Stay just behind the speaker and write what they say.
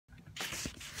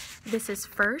This is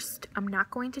first. I'm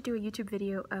not going to do a YouTube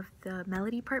video of the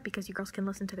melody part because you girls can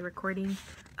listen to the recording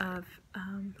of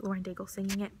Lauren Daigle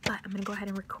singing it, but I'm going to go ahead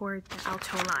and record the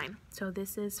alto line. So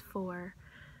this is for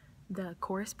the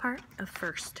chorus part of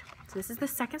first. So this is the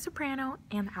second soprano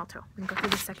and the alto. I'm going to go through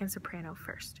the second soprano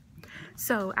first.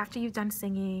 So after you've done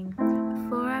singing,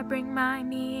 before I bring my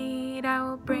need, I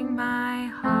will bring my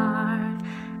heart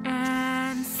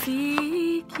and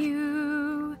seek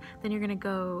you. Then you're going to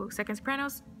go second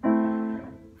sopranos.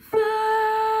 First,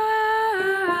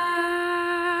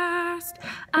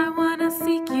 I want to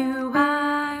seek you,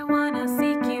 I want to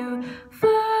seek you.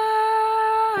 First,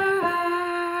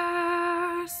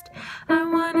 I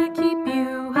want to keep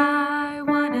you, I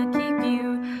want to keep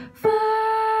you. First,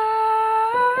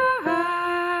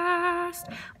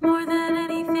 more than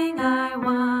anything I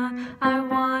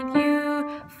want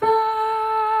you.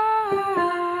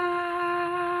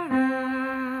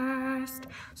 First.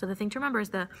 So the thing to remember is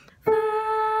the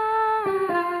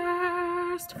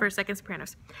for second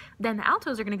sopranos. Then the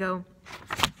altos are going to go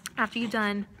after you've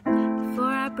done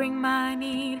before I bring my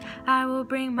need, I will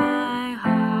bring my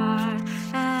heart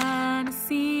and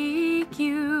seek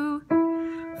you.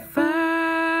 First,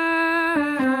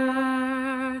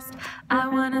 I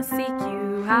want to seek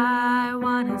you, I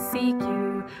want to seek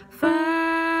you. First,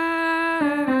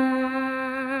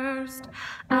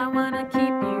 I want to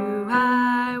keep you,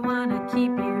 I want to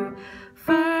keep you.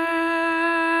 First,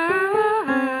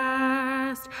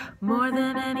 more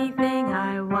than anything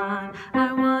I want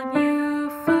you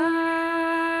first.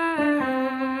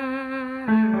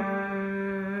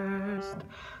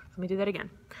 Let me do that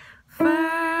again. First,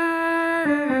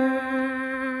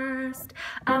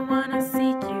 I want to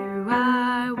seek you,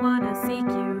 I want to seek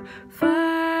you. First,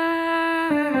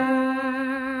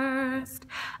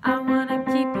 I want to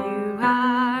keep you,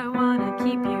 I want to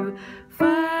keep you. First,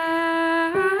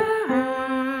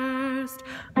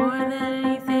 more than